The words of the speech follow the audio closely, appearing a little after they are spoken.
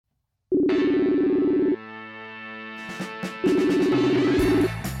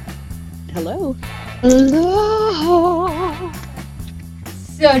Hello. Hello.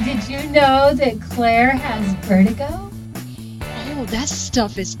 So did you know that Claire has vertigo? Oh, that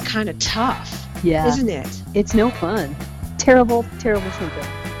stuff is kind of tough, Yeah. isn't it? It's no fun. Terrible, terrible symptom,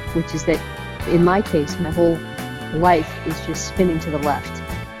 which is that in my case, my whole life is just spinning to the left.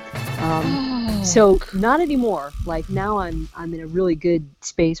 So not anymore. Like now I'm in a really good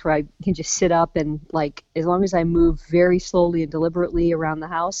space where I can just sit up and like as long as I move very slowly and deliberately around the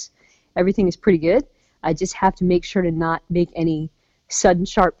house, everything is pretty good. I just have to make sure to not make any sudden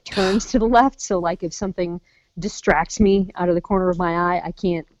sharp turns to the left. So like if something distracts me out of the corner of my eye,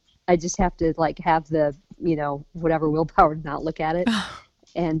 I just have to like have the, whatever willpower to not look at it.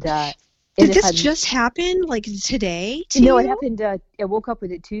 And did this just happen like today to No, you? it happened, I woke up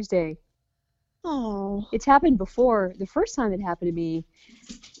with it Tuesday. Oh. It's happened before. The first time it happened to me,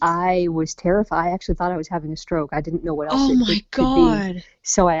 I was terrified. I actually thought I was having a stroke. I didn't know what else Oh it my could God. be.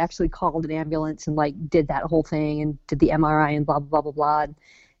 So I actually called an ambulance and like did that whole thing and did the MRI and blah, blah, blah, blah, blah. And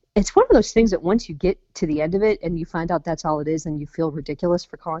it's one of those things that once you get to the end of it and you find out that's all it is, then you feel ridiculous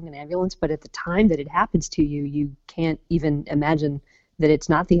for calling an ambulance. But at the time that it happens to you, you can't even imagine that it's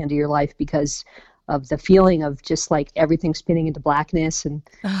not the end of your life because of the feeling of just like everything spinning into blackness. And,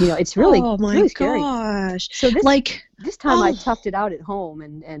 it's really, oh my really scary. gosh. So this time I toughed it out at home,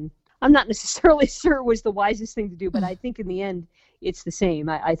 and I'm not necessarily sure it was the wisest thing to do, but I think in the end it's the same.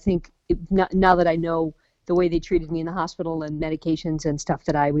 I think now that I know the way they treated me in the hospital and medications and stuff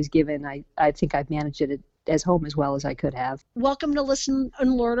that I was given, I think I've managed it as home as well as I could have. Welcome to Listen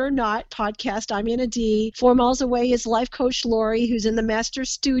and Learn or Not podcast. I'm Anna D. 4 miles away is life coach Lori, who's in the master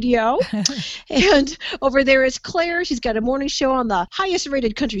studio. And over there is Claire. She's got a morning show on the highest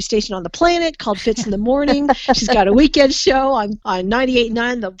rated country station on the planet called Fits in the Morning. She's got a weekend show on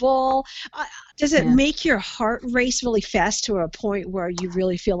 98.9 The Bull. Does it make your heart race really fast to a point where you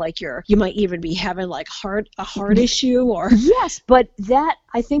really feel like you might even be having like a heart issue? Or Yes, but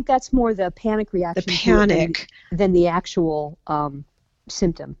I think that's more the panic reaction. The panic than the actual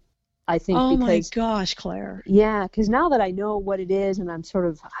symptom. I think. Oh because, my gosh, Claire. Yeah, because now that I know what it is and I'm sort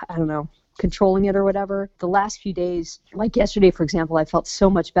of, I don't know, controlling it or whatever, the last few days, like yesterday, for example, I felt so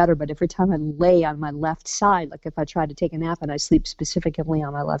much better, but every time I lay on my left side, like if I try to take a nap and I sleep specifically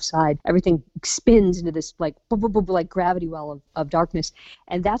on my left side, everything spins into this like like gravity well of darkness,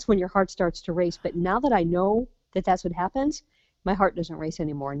 and that's when your heart starts to race. But now that I know that that's what happens, my heart doesn't race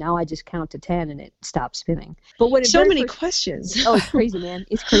anymore. Now I just count to 10 and it stops spinning. But when so many questions. Oh, it's crazy, man.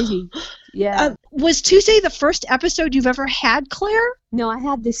 It's crazy. Yeah. Was Tuesday the first episode you've ever had, Claire? No, I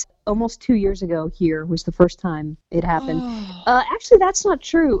had this almost 2 years ago. Here was the first time it happened. Actually, that's not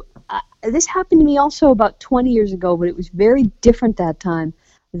true. This happened to me also about 20 years ago, but it was very different that time.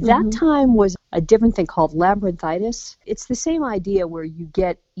 That time was a different thing called labyrinthitis. It's the same idea where you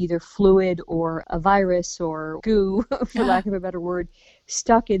get either fluid or a virus or goo, for lack of a better word,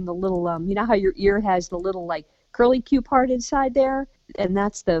 stuck in the little, you know how your ear has the little like curly Q part inside there? And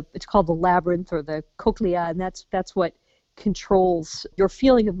it's called the labyrinth or the cochlea, and that's what controls your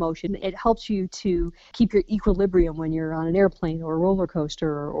feeling of motion. It helps you to keep your equilibrium when you're on an airplane or a roller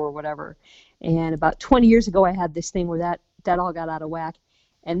coaster or whatever. And about 20 years ago, I had this thing where that all got out of whack.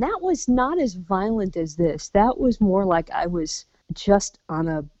 And that was not as violent as this. That was more like I was just on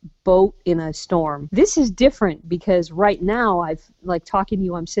a boat in a storm. This is different because right now talking to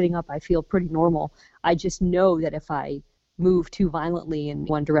you, I'm sitting up, I feel pretty normal. I just know that if I move too violently in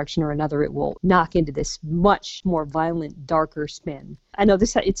one direction or another, it will knock into this much more violent, darker spin. I know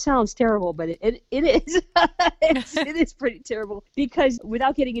it sounds terrible, but it is. It is pretty terrible because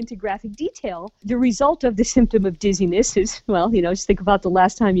without getting into graphic detail, the result of the symptom of dizziness is, just think about the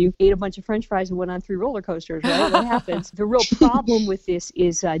last time you ate a bunch of French fries and went on 3 roller coasters, right? What happens? The real problem with this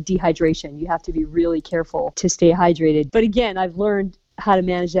is dehydration. You have to be really careful to stay hydrated. But again, I've learned how to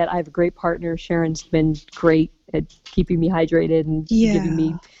manage that. I have a great partner. Sharon's been great at keeping me hydrated and giving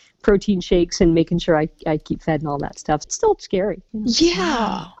me protein shakes and making sure I keep fed and all that stuff. It's still scary. Yeah.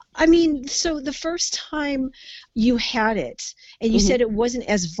 Wow. I mean, so the first time you had it and you said it wasn't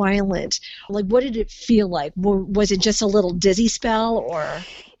as violent, like what did it feel like? Was it just a little dizzy spell or?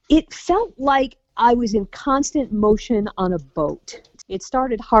 It felt like I was in constant motion on a boat. It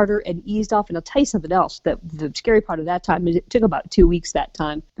started harder and eased off. And I'll tell you something else. The scary part of that time is it took about 2 weeks that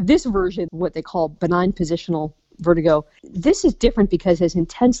time. This version, what they call benign positional vertigo, this is different because as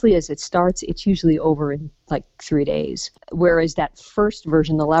intensely as it starts, it's usually over in like 3 days. Whereas that first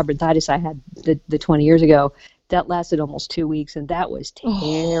version, the labyrinthitis I had the 20 years ago, that lasted almost 2 weeks, and that was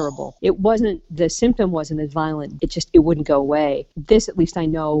terrible. The symptom wasn't as violent. It wouldn't go away. This, at least I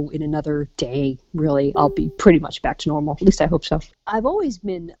know in another day, really, I'll be pretty much back to normal. At least I hope so. I've always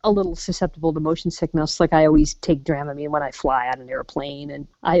been a little susceptible to motion sickness. Like, I always take Dramamine when I fly on an airplane, and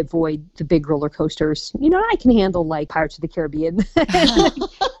I avoid the big roller coasters. I can handle like Pirates of the Caribbean.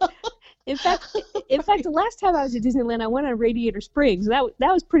 In fact, the last time I was at Disneyland, I went on Radiator Springs. That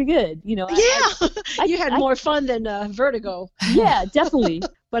was pretty good. You had more fun than Vertigo. Yeah, definitely.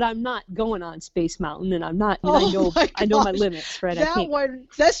 But I'm not going on Space Mountain, and I'm not. I know my limits, right?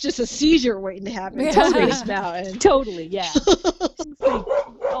 That's just a seizure waiting to happen. Yeah. Space Mountain. Totally, yeah.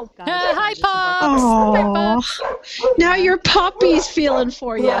 Oh, God. Hi, Pops. Now your puppy's feeling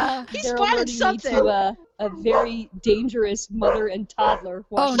for you. Yeah, He's spotted something. Me to, a very dangerous mother and toddler.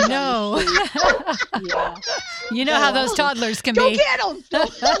 Oh, no. Yeah. You know how those toddlers can Go be. get them!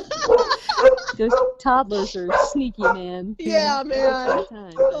 Those toddlers are sneaky, man. Yeah, man.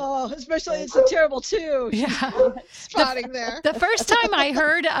 Especially it's a terrible too. Yeah. Spotting there. The first time I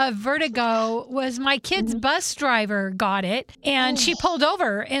heard of vertigo was my kid's bus driver got it, and she pulled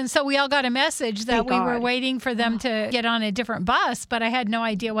over, and so we all got a message that we were waiting for them to get on a different bus, but I had no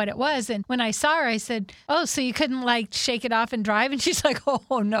idea what it was. And when I saw her, I said, "Oh, so you couldn't like shake it off and drive?" And she's like,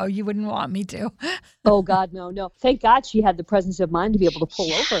 "Oh no, you wouldn't want me to." Oh God, no. Thank God she had the presence of mind to be able to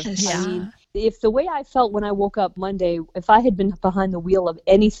pull over. Yeah. I mean, if the way I felt when I woke up Monday, if I had been behind the wheel of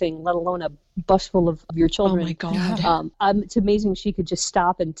anything, let alone a bus full of your children, oh my God, it's amazing she could just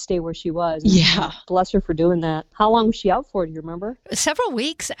stop and stay where she was. Yeah. Bless her for doing that. How long was she out for? Do you remember? Several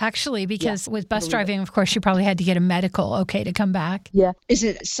weeks, actually, because with bus driving, of course, she probably had to get a medical to come back. Yeah. Is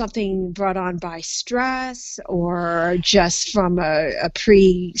it something brought on by stress or just from a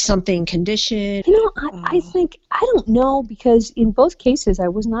pre-something condition? I think, I don't know, because in both cases, I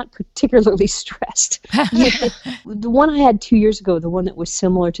was not particularly stressed. The one I had 2 years ago, the one that was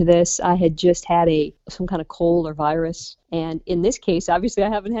similar to this, I had just had some kind of cold or virus. And in this case, obviously, I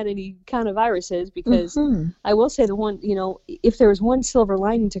haven't had any kind of viruses because I will say the one, if there was one silver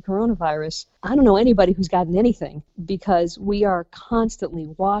lining to coronavirus, I don't know anybody who's gotten anything, because we are constantly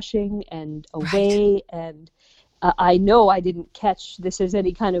washing and away. Right. And I know I didn't catch this as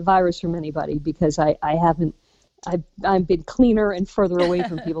any kind of virus from anybody because I haven't. I've been cleaner and further away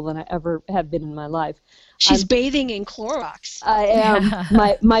from people than I ever have been in my life. She's bathing in Clorox. I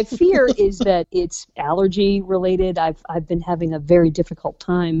am. My fear is that it's allergy related. I've been having a very difficult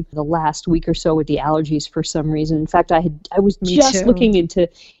time the last week or so with the allergies for some reason. In fact, I was just looking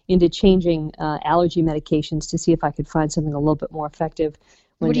into changing allergy medications to see if I could find something a little bit more effective.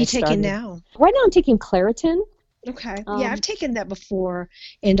 What are you taking now? Right now I'm taking Claritin. Okay. Yeah, I've taken that before,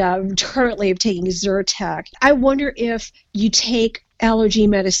 and currently I'm taking Zyrtec. I wonder if you take allergy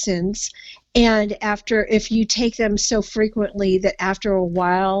medicines, and if you take them so frequently that after a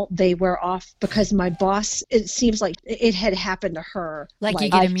while they wear off, because my boss, it seems like it had happened to her. Like you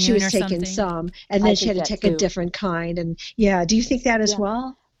get immune she was or taking something. some, and then she had to take a different kind. And yeah, do you think that as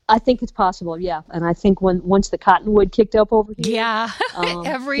well? I think it's possible, yeah. And I think once the cottonwood kicked up over here,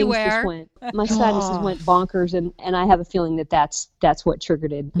 everywhere, my sinuses went bonkers, and I have a feeling that's what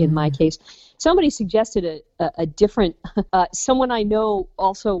triggered it in my case. Somebody suggested a different, someone I know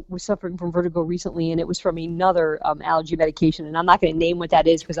also was suffering from vertigo recently, and it was from another allergy medication, and I'm not going to name what that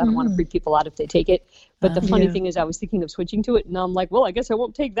is because I don't want to freak people out if they take it. But the funny thing is I was thinking of switching to it, and I'm like, well, I guess I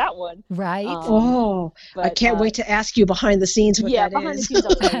won't take that one. Right. But, I can't wait to ask you behind the scenes what that is. Yeah, behind the scenes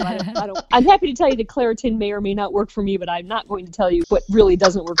I'll tell you. I'm happy to tell you that Claritin may or may not work for me, but I'm not going to tell you what really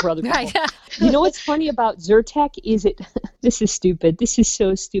doesn't work for other people. Right. You know what's funny about Zyrtec is this is stupid. This is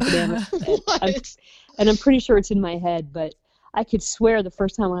so stupid, Anna. And I'm pretty sure it's in my head, but I could swear the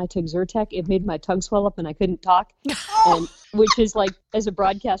first time when I took Zyrtec, it made my tongue swell up and I couldn't talk. And which is like, as a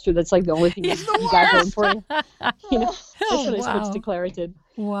broadcaster, that's like the only thing you got going for you. That's when I switched to Claritin.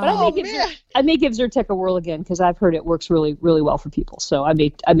 Wow. But I may give Zyrtec a whirl again because I've heard it works really, really well for people. So I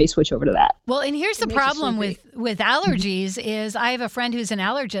may switch over to that. Well, and here's the problem with allergies is I have a friend who's an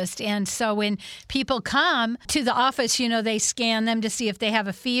allergist, and so when people come to the office, they scan them to see if they have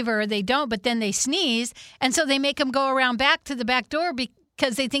a fever or they don't, but then they sneeze, and so they make them go around back to the back door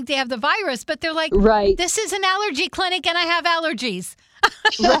because they think they have the virus, but they're like, right. This is an allergy clinic and I have allergies.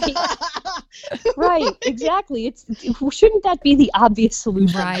 Right, exactly. Shouldn't that be the obvious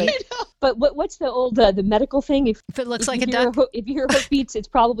solution? Right. But what's the old the medical thing? If it looks like a duck, if you hear hoofbeats, it's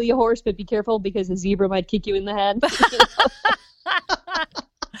probably a horse. But be careful because a zebra might kick you in the head.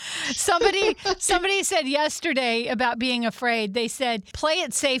 Somebody said yesterday about being afraid. They said, play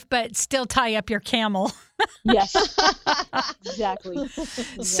it safe, but still tie up your camel. Yes, exactly.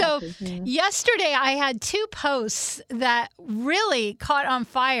 So Yeah. yesterday I had 2 posts that really caught on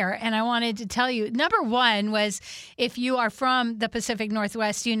fire, and I wanted to tell you. Number one was, if you are from the Pacific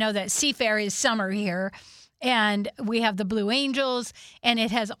Northwest, you know that Seafair is summer here. And we have the Blue Angels, and it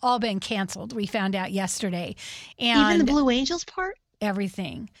has all been canceled. We found out yesterday. And Even the Blue Angels part?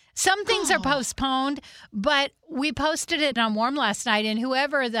 everything. Some things are postponed, but we posted it on Warm last night, and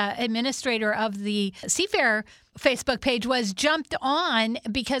whoever the administrator of the Seafair Facebook page was jumped on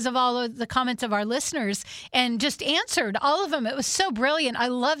because of all of the comments of our listeners and just answered all of them. It was so brilliant. I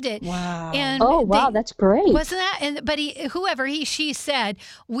loved it. Wow. And Wow, that's great. wasn't that? But she said,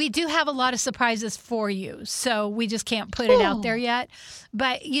 we do have a lot of surprises for you, so we just can't put it out there yet.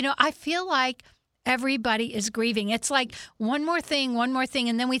 But, I feel like everybody is grieving. It's like one more thing,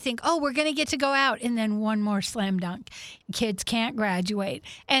 and then we think, we're going to get to go out, and then one more slam dunk. Kids can't graduate.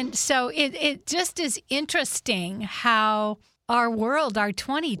 And so it just is interesting how our world, our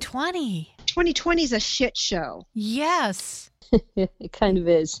 2020. 2020 is a shit show. Yes. It kind of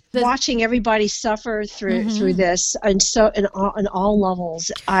is. Watching everybody suffer through this, and so in all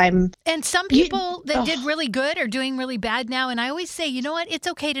levels, and some people that did really good are doing really bad now. And I always say, you know what? It's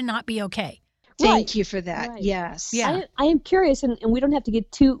okay to not be okay. Thank you for that. Right. Yes. Yeah. I am curious, and we don't have to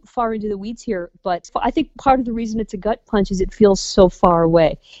get too far into the weeds here, but I think part of the reason it's a gut punch is it feels so far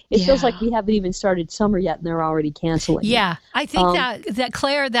away. It feels like we haven't even started summer yet, and they're already canceling. Yeah. I think that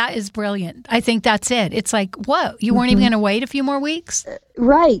Claire, that is brilliant. I think that's it. It's like, what? You weren't even going to wait a few more weeks?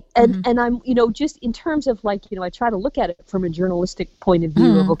 Right. And I'm, just in terms of I try to look at it from a journalistic point of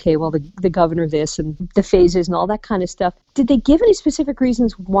view of, okay, well, the governor this and the phases and all that kind of stuff. Did they give any specific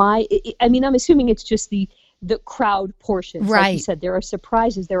reasons why? I'm assuming it's just the crowd portion. Right. Like you said, there are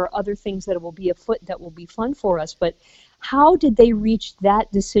surprises. There are other things that will be afoot that will be fun for us. But how did they reach that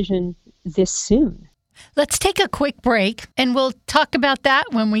decision this soon? Let's take a quick break, and we'll talk about that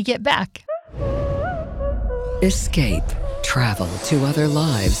when we get back. Escape. Travel to other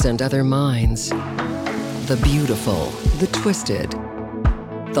lives and other minds. The beautiful, the twisted,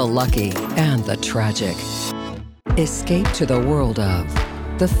 the lucky, and the tragic. Escape to the world of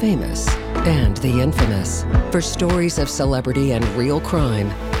the famous and the infamous. For stories of celebrity and real crime,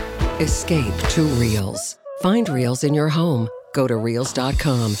 escape to Reels. Find Reels in your home. Go to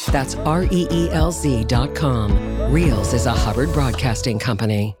Reels.com. That's REELZ.com. Reels is a Hubbard Broadcasting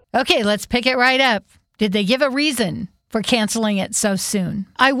Company. Okay, let's pick it right up. Did they give a reason for canceling it so soon?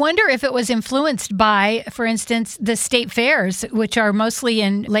 I wonder if it was influenced by, for instance, the state fairs, which are mostly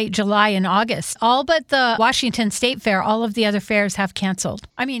in late July and August. All but the Washington State Fair, all of the other fairs have canceled.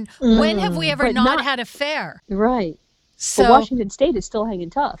 When have we ever not had a fair? Right. So but Washington State is still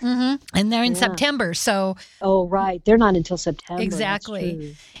hanging tough. And they're in September, so... Oh, right. They're not until September.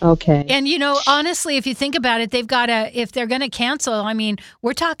 Exactly. Okay. And, honestly, if you think about it, they've got if they're going to cancel,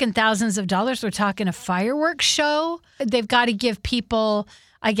 we're talking thousands of dollars. We're talking a fireworks show. They've got to give people,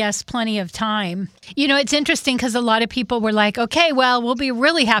 I guess, plenty of time. It's interesting because a lot of people were like, okay, well, we'll be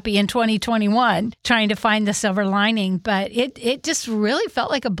really happy in 2021 trying to find the silver lining. But it just really felt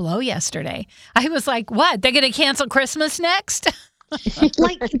like a blow yesterday. I was like, what? They're going to cancel Christmas next?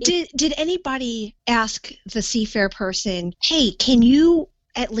 Did anybody ask the Seafair person, hey, can you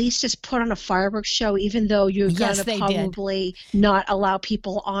at least just put on a fireworks show, even though you're going to probably not allow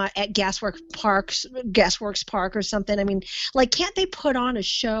people on at Gasworks Park or something? Can't they put on a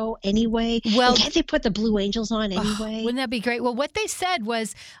show anyway? Well, can't they put the Blue Angels on anyway? Wouldn't that be great? Well, what they said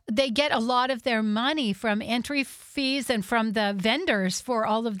was they get a lot of their money from entry fees and from the vendors for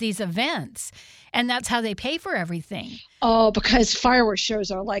all of these events. And that's how they pay for everything. Oh, because fireworks shows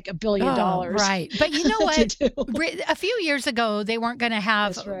are like $1 billion. Right. But you know what? A few years ago, they weren't going to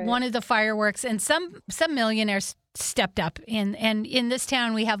have one of the fireworks, and some millionaires stepped up. And in this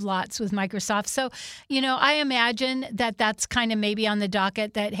town, we have lots with Microsoft. So, I imagine that that's kind of maybe on the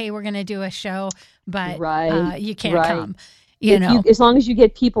docket that, hey, we're going to do a show, but you can't come. As long as you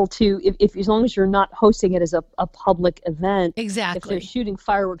get people to, as long as you're not hosting it as a public event. Exactly. If they're shooting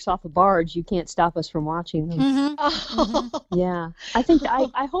fireworks off a barge, you can't stop us from watching them. Yeah. I think,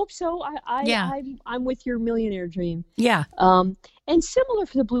 I hope so. I'm with your millionaire dream. Yeah. And similar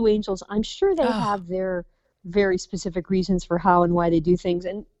for the Blue Angels, I'm sure they have their very specific reasons for how and why they do things.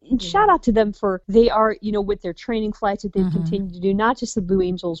 And shout out to them for, they are, with their training flights that they've continued to do, not just the Blue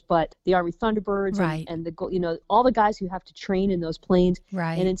Angels, but the Army Thunderbirds and the, all the guys who have to train in those planes.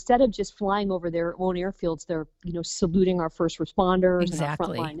 Right. And instead of just flying over their own airfields, they're, saluting our first responders and our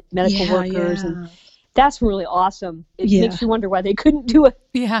frontline medical workers. And That's really awesome. It Yeah. makes you wonder why they couldn't do a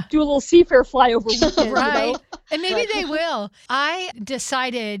little seafair flyover weekend. Right. You know? And maybe they will. I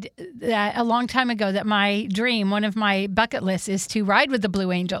decided that a long time ago that my dream, one of my bucket lists, is to ride with the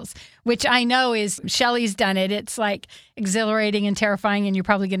Blue Angels, which I know is, Shelley's done it. It's like exhilarating and terrifying, and you're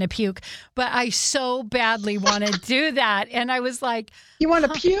probably going to puke. But I so badly want to do that. And I was like, You want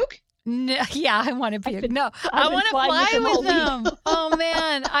to puke? no, yeah, I want to puke. No, I been want to flying fly with with them them. Oh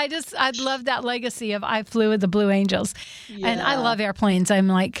man, I'd love that legacy of I flew with the Blue Angels. And I love airplanes. I'm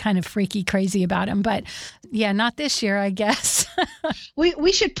like kind of freaky crazy about them, but yeah, not this year, I guess.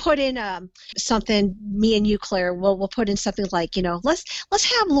 We should put in something. Me and you, Claire. We'll put in something like, let's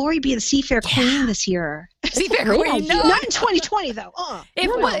have Lori be the Seafair Queen this year. Seafair Queen, no. Not in 2020 though.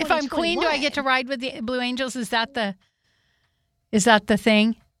 If I'm Queen, do I get to ride with the Blue Angels? Is that the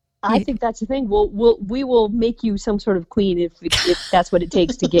thing? I think that's the thing. We will make you some sort of queen if that's what it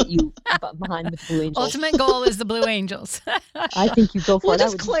takes to get you behind the Blue Angels. Ultimate goal is the Blue Angels. I think you go for We'll it.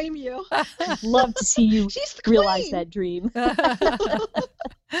 just claim you. I'd love to see you She's the realize queen. that dream.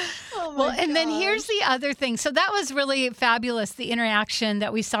 Oh my Well, and then gosh. here's the other thing. So that was really fabulous, the interaction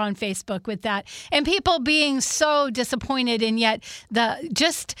that we saw on Facebook with that. And people being so disappointed, and yet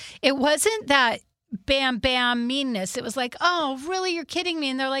it wasn't that bam, bam meanness. It was like, oh, really? You're kidding me?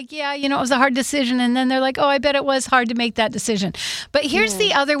 And they're like, yeah, it was a hard decision. And then they're like, oh, I bet it was hard to make that decision. But here's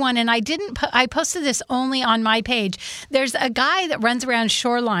the other one. And I posted this only on my page. There's a guy that runs around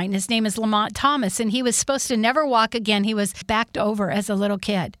Shoreline. His name is Lamont Thomas, and he was supposed to never walk again. He was backed over as a little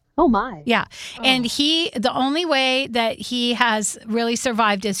kid. Oh my. Yeah. And the only way that he has really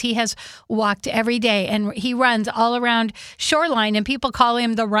survived is he has walked every day, and he runs all around Shoreline, and people call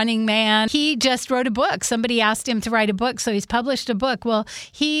him the running man. He just wrote a book. Somebody asked him to write a book, so he's published a book. Well,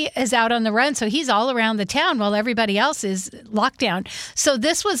 he is out on the run, so he's all around the town while everybody else is locked down. So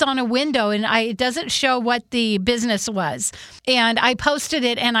this was on a window, and it doesn't show what the business was. And I posted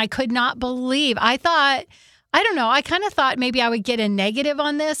it, and I could not believe. I don't know. I kind of thought maybe I would get a negative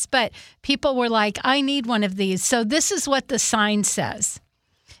on this, but people were like, I need one of these. So this is what the sign says.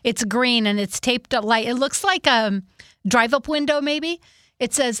 It's green and it's taped up light. It looks like a drive-up window maybe.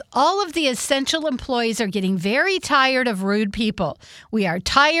 It says, all of the essential employees are getting very tired of rude people. We are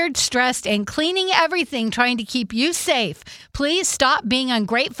tired, stressed, and cleaning everything, trying to keep you safe. Please stop being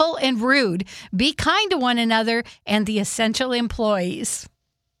ungrateful and rude. Be kind to one another and the essential employees.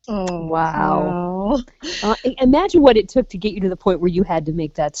 Oh, wow. Imagine what it took to get you to the point where you had to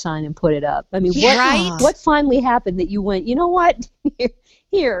make that sign and put it up. I mean, what finally happened that you went, you know what?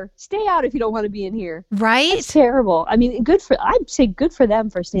 Here, stay out if you don't want to be in here. Right? It's terrible. I mean, I'd say good for them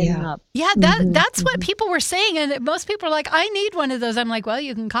for standing up. Yeah, that's what people were saying. And most people are like, I need one of those. I'm like, well,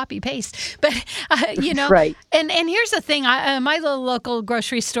 you can copy paste. But, Right. And here's the thing. My little local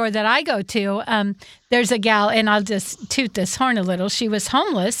grocery store that I go to, there's a gal, and I'll just toot this horn a little. She was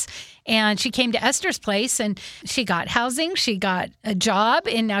homeless. And she came to Esther's place, and she got housing, she got a job,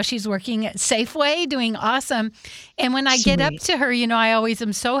 and now she's working at Safeway, doing awesome. And when I get up to her, I always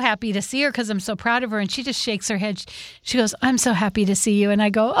am so happy to see her because I'm so proud of her. And she just shakes her head. She goes, I'm so happy to see you. And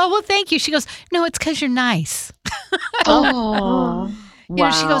I go, oh, well, thank you. She goes, no, it's because you're nice. Oh, wow.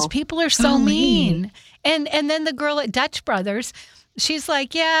 She goes, people are so mean. And then the girl at Dutch Brothers, she's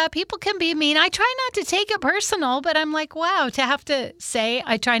like, yeah, people can be mean. I try not to take it personal, but I'm like, wow, to have to say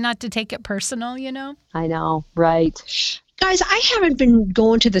I try not to take it personal, I know, right. guys, I haven't been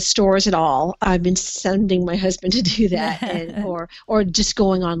going to the stores at all. I've been sending my husband to do that, or just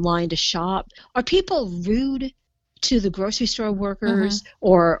going online to shop. Are people rude to the grocery store workers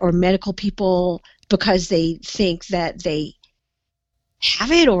or medical people because they think that they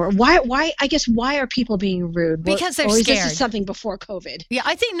have it, or why are people being rude? Because they're scared. scared. This is something before COVID. Yeah,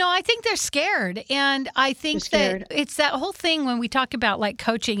 I think they're scared. And I think that it's that whole thing when we talk about like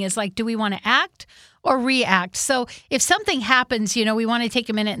coaching is like, do we want to act or react? So if something happens, we want to take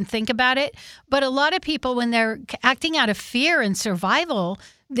a minute and think about it. But a lot of people, when they're acting out of fear and survival,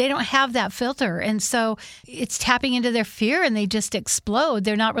 they don't have that filter. And so it's tapping into their fear and they just explode.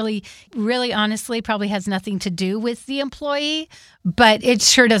 They're not really honestly, probably has nothing to do with the employee, but it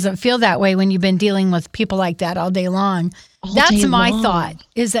sure doesn't feel that way when you've been dealing with people like that all day long. That's my thought,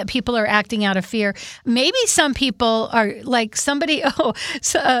 is that people are acting out of fear. Maybe some people are like a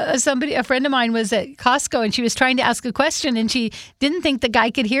friend of mine was at Costco and she was trying to ask a question and she didn't think the guy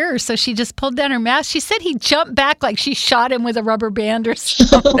could hear her. So she just pulled down her mask. She said he jumped back like she shot him with a rubber band or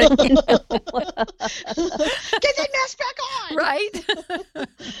something. Get that mask back on. Right?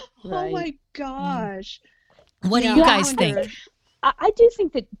 Oh my gosh. What do you guys think? I do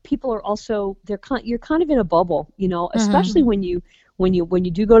think that people are also you're kind of in a bubble, especially when you when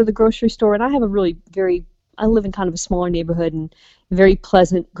you do go to the grocery store, and I have a really I live in kind of a smaller neighborhood and a very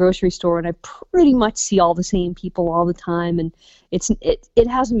pleasant grocery store, and I pretty much see all the same people all the time, and it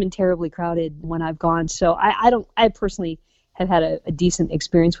hasn't been terribly crowded when I've gone. So I personally have had a decent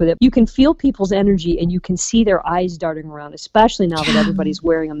experience with it. You can feel people's energy and you can see their eyes darting around, especially now that everybody's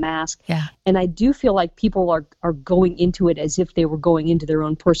wearing a mask. Yeah. And I do feel like people are going into it as if they were going into their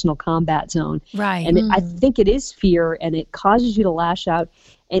own personal combat zone. Right. And I think it is fear, and it causes you to lash out.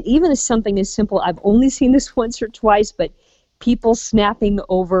 And even as something as simple, I've only seen this once or twice, but people snapping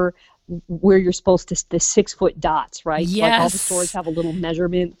over where you're supposed to, the 6-foot dots, right? Yes. Like all the stores have a little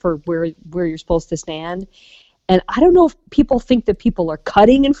measurement for where you're supposed to stand. And I don't know if people think that people are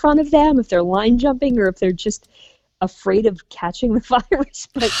cutting in front of them, if they're line jumping, or if they're just afraid of catching the virus.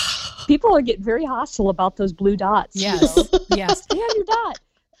 But people are getting very hostile about those blue dots. Yes, yes. Stay on your dot.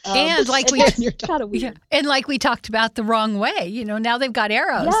 And like kind of weird. And like we talked about the wrong way, now they've got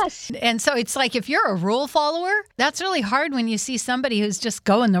arrows. Yes. And so it's like if you're a rule follower, that's really hard when you see somebody who's just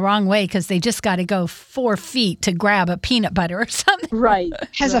going the wrong way because they just got to go 4 feet to grab a peanut butter or something. Right.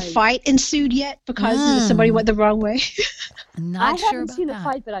 Has a fight ensued yet because somebody went the wrong way? Not I sure haven't about seen that. a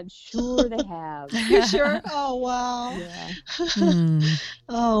fight, but I'm sure they have. You sure? Oh, wow. Yeah.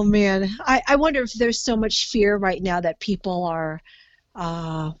 Oh, man. I wonder if there's so much fear right now that people are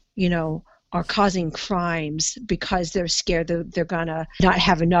causing crimes because they're scared they're gonna not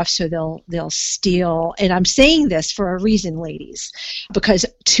have enough, so they'll steal. And I'm saying this for a reason, ladies, because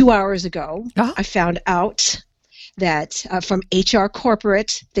 2 hours ago I found out that from HR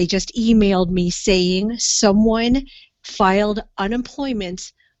Corporate, they just emailed me saying someone filed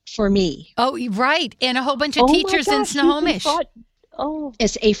unemployment for me. Oh, right. And a whole bunch of teachers in Snohomish.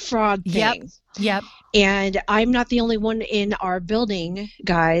 It's a fraud thing. Yep. And I'm not the only one in our building,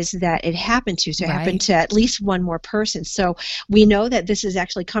 guys, that it happened to. So it happened to at least one more person. So we know that this is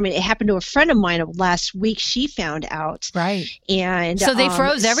actually coming. It happened to a friend of mine last week. She found out. Right. And so they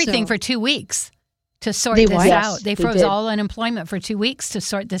froze everything for 2 weeks to sort this out. They froze all unemployment for 2 weeks to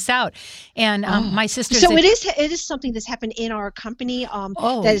sort this out. And my sister. So it is something that's happened in our company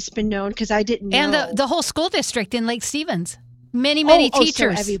that has been known, because I didn't know. And the whole school district in Lake Stevens. Many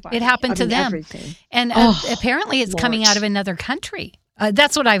teachers. So it happened to them. Everything. And apparently it's coming out of another country.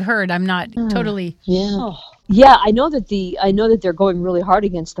 That's what I've heard. I'm not totally. Yeah. Yeah, I know that they're going really hard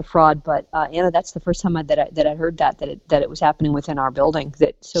against the fraud, but Anna, that's the first time that I heard that it was happening within our building.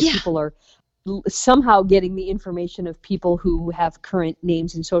 People are somehow getting the information of people who have current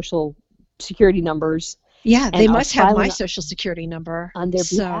names and social security numbers. Yeah, they must have my social security number on their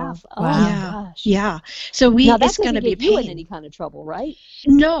behalf. Oh, wow. Gosh. Yeah. So it's going to be you in any kind of trouble, right?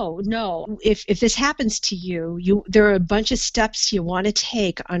 No. If this happens to you, there are a bunch of steps you want to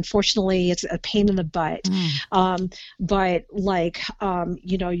take. Unfortunately, it's a pain in the butt. But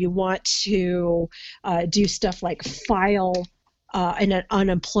you want to do stuff like file an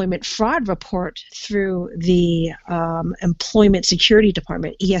unemployment fraud report through the Employment Security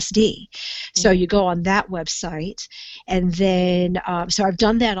Department, ESD. So you go on that website, and then so I've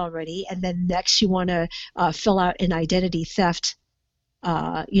done that already. And then next you want to fill out an identity theft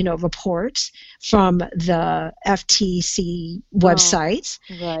report from the FTC website.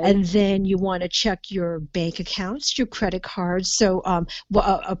 Right. And then you want to check your bank accounts, your credit cards. So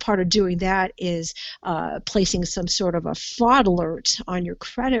a part of doing that is placing some sort of a fraud alert on your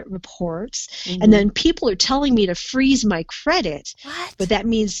credit reports. Mm-hmm. And then people are telling me to freeze my credit. What? But that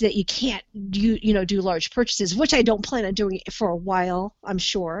means that you can't do large purchases, which I don't plan on doing for a while, I'm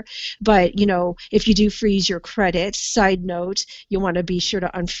sure. But, if you do freeze your credit, side note, you want to be sure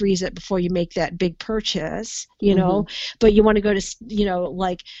to unfreeze it before you make that big purchase, but you want to go to,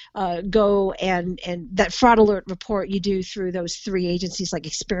 go and that fraud alert report you do through those 3 agencies like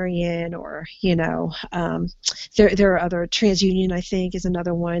Experian or, there are other, TransUnion, I think, is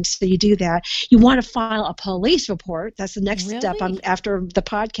another one. So you do that. You want to file a police report. That's the next step. After the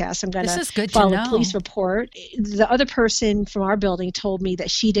podcast, I'm going to file a police report. The other person from our building told me that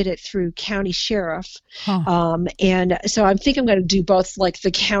she did it through county sheriff. And so I think I'm going to do both, like the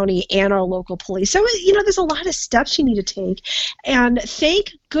county and our local police. So, there's a lot of steps you need to take. And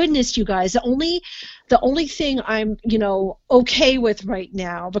thank goodness, you guys, the only thing I'm, okay with right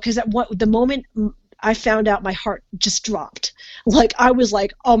now, because the moment I found out, my heart just dropped. Like, I was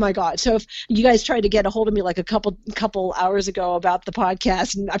like, oh my God. So if you guys tried to get a hold of me like a couple hours ago about the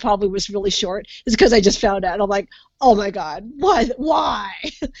podcast, and I probably was really short, it's because I just found out. And I'm like, oh my God, what? Why?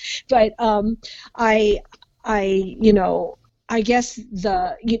 But I guess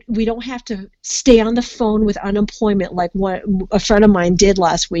we don't have to stay on the phone with unemployment like what a friend of mine did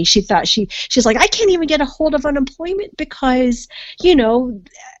last week. She thought she's like, I can't even get a hold of unemployment because,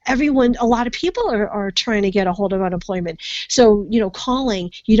 a lot of people are trying to get a hold of unemployment. So,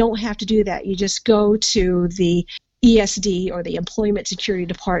 calling, you don't have to do that. You just go to the ESD or the Employment Security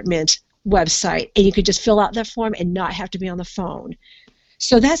Department website, and you could just fill out that form and not have to be on the phone.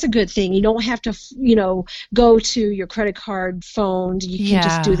 So that's a good thing. You don't have to, go to your credit card phone. You can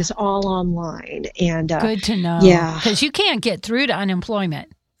just do this all online. And good to know. Yeah, because you can't get through to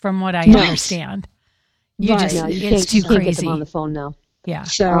unemployment, from what I understand. You it's too crazy. You can't get them on the phone now. Yeah.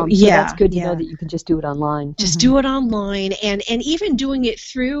 So that's good to know that you can just do it online. Just do it online, and even doing it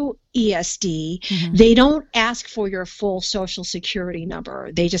through ESD, they don't ask for your full social security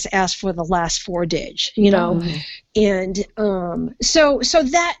number. They just ask for the last 4 digits, And so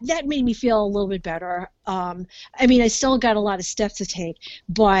that made me feel a little bit better. I still got a lot of steps to take,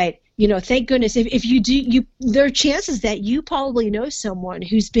 but thank goodness if you do, there are chances that you probably know someone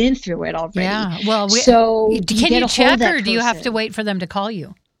who's been through it already. Yeah. Well, can you check, or do you have to wait for them to call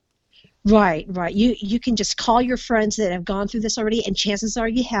you? Right. You can just call your friends that have gone through this already, and chances are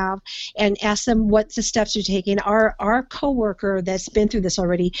you have, and ask them what the steps you're taking. Our coworker that's been through this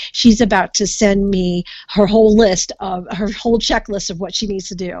already, she's about to send me her whole checklist of what she needs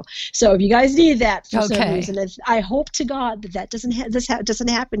to do. So if you guys need that for some reason, I hope to God that doesn't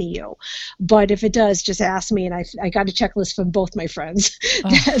happen to you. But if it does, just ask me, and I got a checklist from both my friends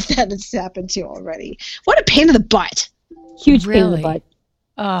that it's happened to already. What a pain in the butt! Huge pain in the butt.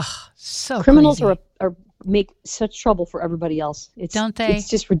 Oh, so criminals crazy. are make such trouble for everybody else. Don't they? It's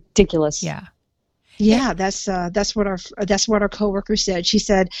just ridiculous. Yeah, that's what our coworker said. She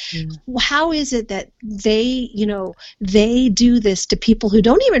said, well, "How is it that they do this to people who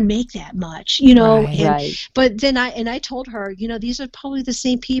don't even make that much, Right. But then I told her, these are probably the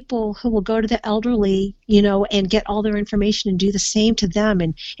same people who will go to the elderly, and get all their information and do the same to them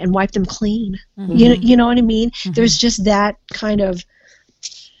and wipe them clean. You know what I mean? There's just that kind of.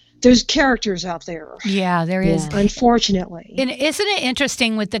 There's characters out there. Yeah, there is. Unfortunately. And isn't it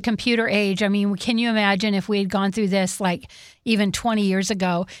interesting with the computer age? Can you imagine if we had gone through this like even 20 years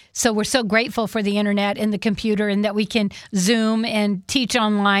ago? So we're so grateful for the internet and the computer and that we can Zoom and teach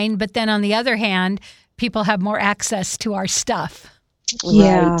online. But then on the other hand, people have more access to our stuff.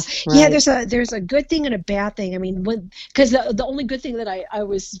 Yeah. There's a good thing and a bad thing. Because the only good thing that I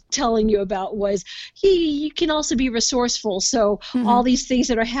was telling you about was you can also be resourceful. So all these things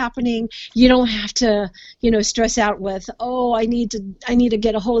that are happening, you don't have to stress out with, I need to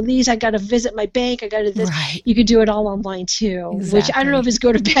get a hold of these. I got to visit my bank. I got to this. Right. You could do it all online too, which I don't know if it's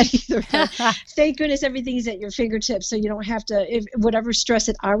good or bad either. But thank goodness everything's at your fingertips, so you don't have to. Whatever stress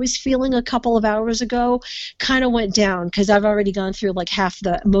that I was feeling a couple of hours ago kind of went down because I've already gone through like half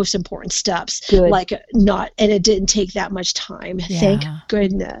the most important steps. Good. And it didn't take that much time. Yeah. Thank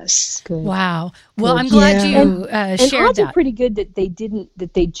goodness. Good. Wow. Well, I'm glad you shared and odds that. are pretty good that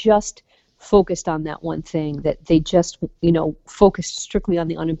they just focused on that one thing, that they just focused strictly on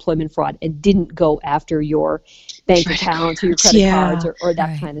the unemployment fraud and didn't go after your bank accounts or your credit cards or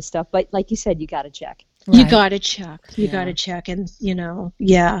that kind of stuff. But like you said, you got to check. Right. You got to check. You got to check. And,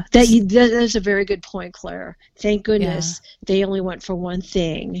 that is a very good point, Claire. Thank goodness they only went for one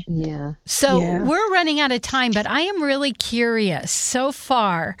thing. Yeah. So we're running out of time, but I am really curious so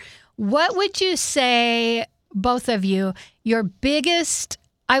far. What would you say, both of you, your biggest,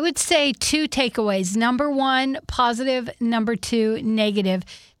 I would say 2 takeaways. Number 1, positive. Number 2, negative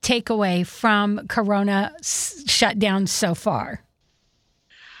takeaway from Corona shutdown so far.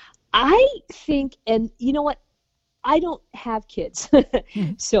 I think, and you know what, I don't have kids,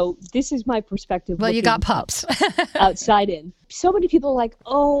 so this is my perspective. Well, you got pups. Outside in. So many people are like,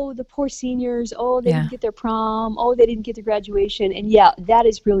 oh, the poor seniors, they didn't get their prom, they didn't get their graduation, and that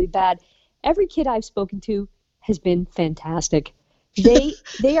is really bad. Every kid I've spoken to has been fantastic. They're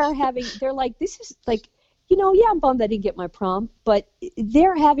like, this is like, I'm bummed I didn't get my prom, but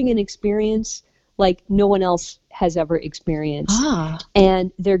they're having an experience like no one else has ever experienced.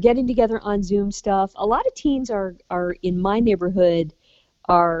 And they're getting together on Zoom stuff. A lot of teens are in my neighborhood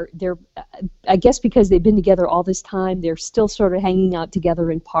they're I guess because they've been together all this time, they're still sort of hanging out together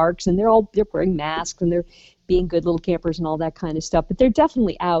in parks, and they're wearing masks and they're being good little campers and all that kind of stuff. But they're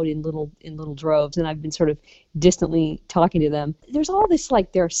definitely out in little droves, and I've been sort of distantly talking to them. There's all this,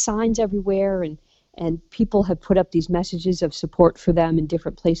 like, there are signs everywhere, and people have put up these messages of support for them in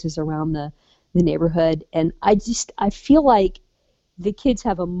different places around the neighborhood. And I feel like the kids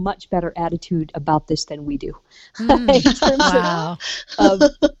have a much better attitude about this than we do. In terms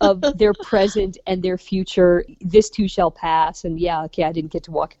of their present and their future. This too shall pass. And yeah, okay, I didn't get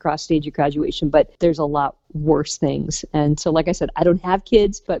to walk across stage at graduation, but there's a lot worse things. And so, like I said, I don't have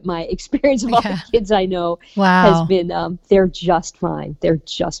kids, but my experience of all the kids I know has been, they're just fine. They're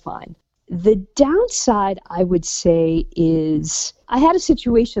just fine. The downside, I would say, is I had a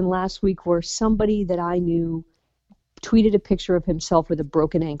situation last week where somebody that I knew tweeted a picture of himself with a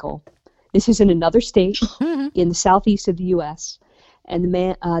broken ankle. This is in another state in the southeast of the U.S., and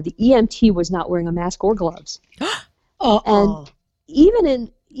the EMT was not wearing a mask or gloves. And even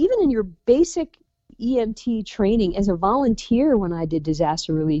in your basic EMT training as a volunteer, when I did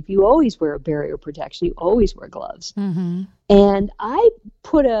disaster relief, you always wear a barrier protection. You always wear gloves. And I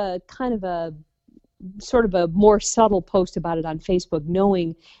put a kind of a sort of a more subtle post about it on Facebook,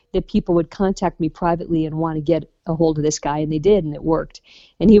 knowing that people would contact me privately and want to get a hold of this guy, and they did, and it worked.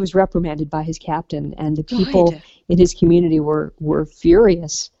 And he was reprimanded by his captain, and the people in his community were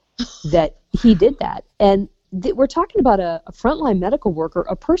furious that he did that. And we're talking about a frontline medical worker,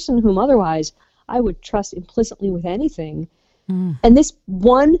 a person whom otherwise I would trust implicitly with anything. And this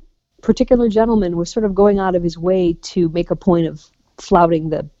one particular gentleman was sort of going out of his way to make a point of flouting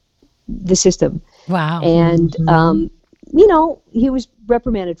the system. Wow. And, you know, he was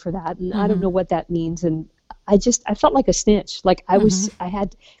reprimanded for that, and I don't know what that means. And I felt like a snitch. Like I felt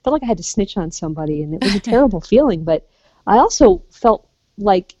like I had to snitch on somebody, and it was a terrible feeling, but I also felt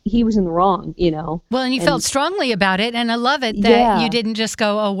like he was in the wrong, you know. Well, and you felt strongly about it, and I love it that you didn't just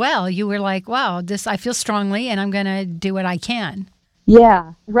go, oh, well. You were like, wow, I feel strongly, and I'm going to do what I can.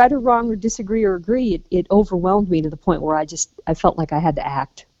 Yeah, right or wrong or disagree or agree, it overwhelmed me to the point where I felt like I had to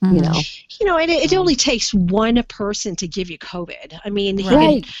act, you know. You know, and it only takes one person to give you COVID. I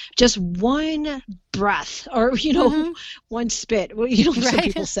mean, just one breath or, you know, one spit, you know, some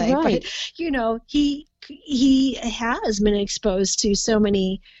people say. But, you know, he has been exposed to so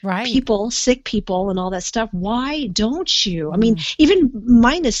many people, sick people and all that stuff. Why don't you? I mean, even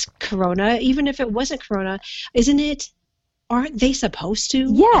minus Corona, even if it wasn't Corona, aren't they supposed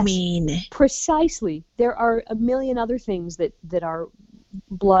to? Yes, I mean, precisely. There are a million other things that are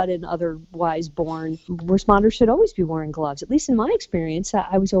blood and otherwise born. Responders should always be wearing gloves. At least in my experience,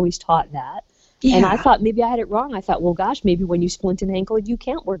 I was always taught that. Yeah. And I thought maybe I had it wrong. I thought, well, gosh, maybe when you splint an ankle, you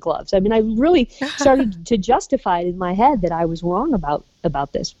can't wear gloves. I mean, I really started to justify it in my head that I was wrong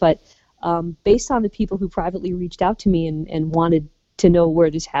about this. But based on the people who privately reached out to me and wanted to know where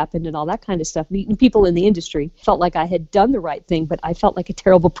this happened and all that kind of stuff, people in the industry felt like I had done the right thing, but I felt like a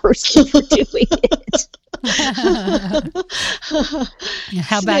terrible person for doing it.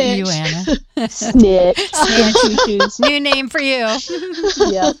 How about you, Anna? Snitch. New name for you.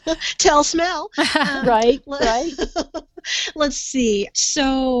 Yeah. Tell smell. Right. Let's see.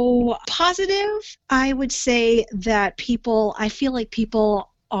 So positive, I would say that I feel like people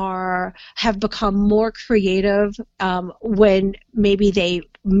have become more creative when maybe they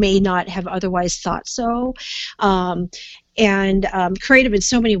may not have otherwise thought so, and creative in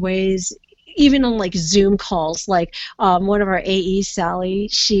so many ways, even on like Zoom calls. Like one of our AEs, Sally,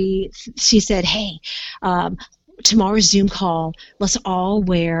 she said, hey, tomorrow's Zoom call, let's all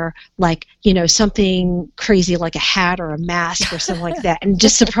wear like, you know, something crazy like a hat or a mask or something like that, and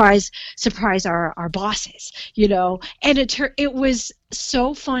just surprise our bosses, you know. And it was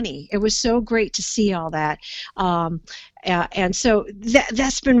so funny. It was so great to see all that. And so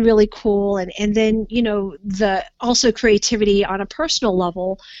that's been really cool. And then, you know, the also creativity on a personal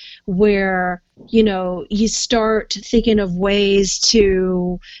level where, you know, you start thinking of ways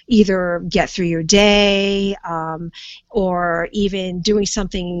to either get through your day or even doing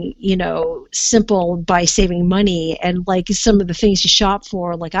something, you know, simple by saving money. And like some of the things you shop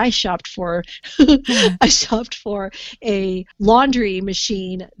for, like I shopped for a laundry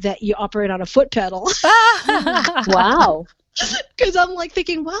machine that you operate on a foot pedal. Wow. Because I'm like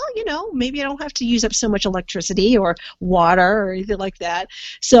thinking, well, you know, maybe I don't have to use up so much electricity or water or anything like that.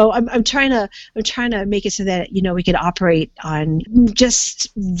 So I'm trying to make it so that, you know, we could operate on just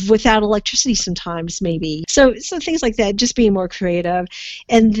without electricity sometimes, maybe. So things like that, just being more creative.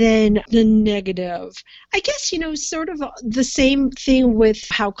 And then the negative, I guess, you know, sort of the same thing with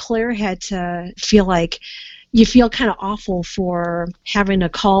how Claire had to feel like you feel kind of awful for having to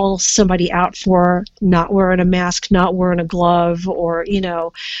call somebody out for not wearing a mask, not wearing a glove, or, you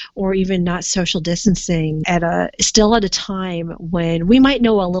know, or even not social distancing still at a time when we might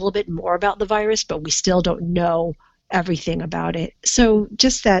know a little bit more about the virus, but we still don't know everything about it. So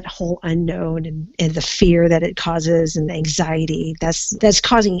just that whole unknown and the fear that it causes and the anxiety, that's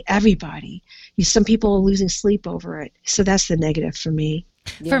causing everybody. Some people are losing sleep over it. So that's the negative for me.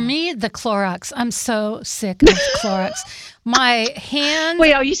 For me, the Clorox. I'm so sick of Clorox. My hand.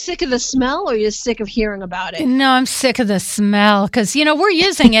 Wait, are you sick of the smell or are you sick of hearing about it? No, I'm sick of the smell because, we're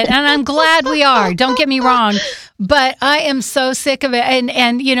using it and I'm glad we are. Don't get me wrong. But I am so sick of it.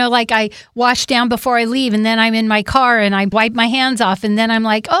 And like I wash down before I leave and then I'm in my car and I wipe my hands off and then I'm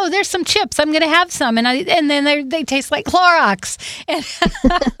like, oh, there's some chips. I'm going to have some. And then they taste like Clorox. And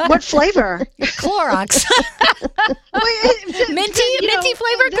what flavor? Clorox. Minty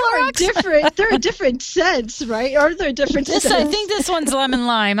flavored Clorox. There are different scents, right? Are there different scents? I think this one's lemon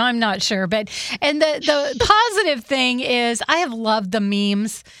lime. I'm not sure. And the positive thing is I have loved the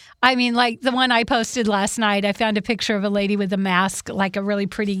memes. I mean, like the one I posted last night, I found a picture of a lady with a mask, like a really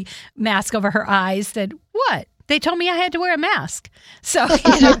pretty mask over her eyes that, what? They told me I had to wear a mask. So,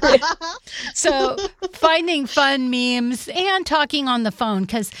 so finding fun memes and talking on the phone,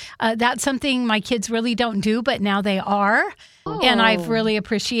 because that's something my kids really don't do, but now they are. Oh. And I've really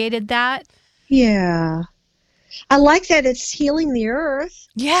appreciated that. Yeah. I like that it's healing the earth.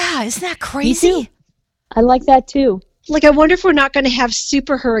 Yeah. Isn't that crazy? Me too. I like that too. Like, I wonder if we're not going to have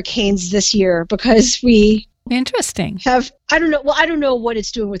super hurricanes this year because we Interesting. I don't know. Well, I don't know what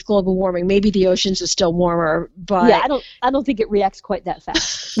it's doing with global warming. Maybe the oceans are still warmer, but yeah, I don't think it reacts quite that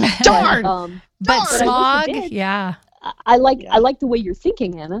fast. Darn. But smog, yeah. I like the way you're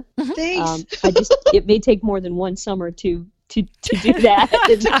thinking, Anna. Thanks. It may take more than one summer to do that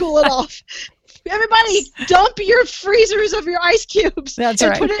to cool it off. Everybody, dump your freezers of your ice cubes. That's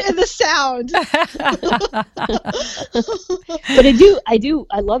and right. Put it in the sound. But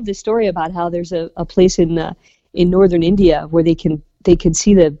I love the story about how there's a place in northern India where they can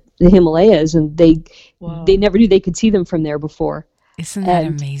see the Himalayas, and they never knew they could see them from there before. Isn't that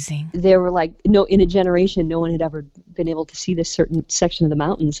amazing? They were like, no, in a generation, no one had ever been able to see this certain section of the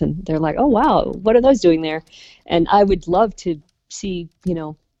mountains, and they're like, oh wow, what are those doing there? And I would love to see,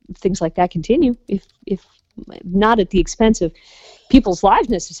 things like that continue, if not at the expense of people's lives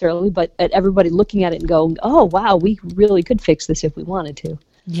necessarily, but at everybody looking at it and going, oh wow, we really could fix this if we wanted to.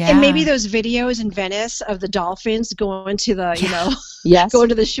 Yeah. And maybe those videos in Venice of the dolphins going to the, yes. going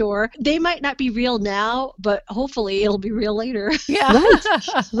to the shore, they might not be real now, but hopefully it'll be real later. Yeah.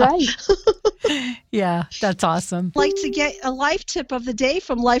 Right. Yeah, that's awesome. I'd like to get a life tip of the day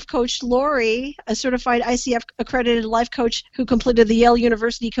from life coach Lori, a certified ICF accredited life coach who completed the Yale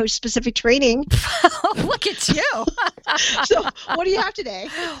University coach specific training. Look at you. So what do you have today?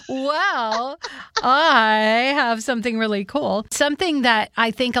 Well, I have something really cool. Something that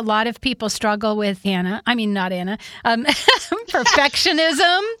I think a lot of people struggle with, perfectionism.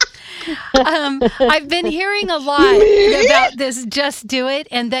 I've been hearing a lot about this just do it,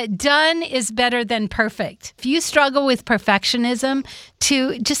 and that done is better than perfect. If you struggle with perfectionism,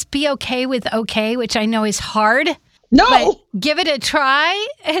 to just be okay with okay, which I know is hard. No. But give it a try.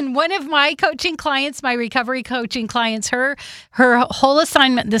 And one of my coaching clients, my recovery coaching clients, her whole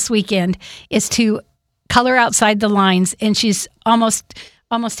assignment this weekend is to color outside the lines, and she's almost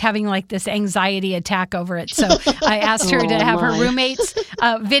having like this anxiety attack over it. So I asked her to have her roommates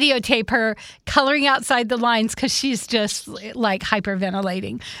videotape her coloring outside the lines because she's just like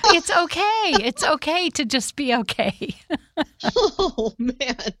hyperventilating. It's okay. It's okay to just be okay. Oh,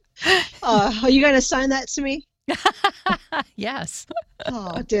 man. Are you going to sign that to me? Yes.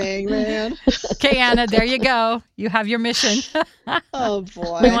 Oh, dang, man. Okay, Anna, there you go. You have your mission. Oh,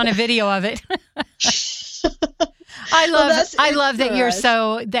 boy. We want a video of it. I love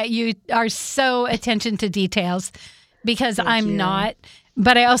that you are so attention to details, because I'm not.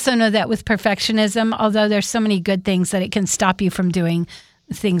 But I also know that with perfectionism, although there's so many good things, that it can stop you from doing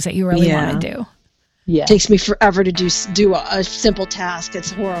things that you really want to do. Yeah. It takes me forever to do a simple task.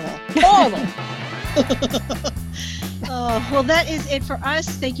 It's horrible. Horrible. Well, that is it for us.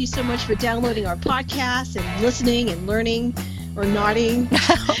 Thank you so much for downloading our podcast and listening and learning. Or nodding.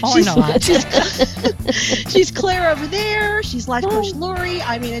 Not. She's Claire over there. She's Life Coach Lori.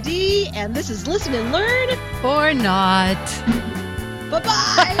 I'm Anna D. And this is Listen and Learn. Or Not.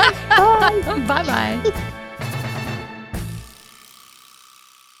 Bye-bye. Bye-bye.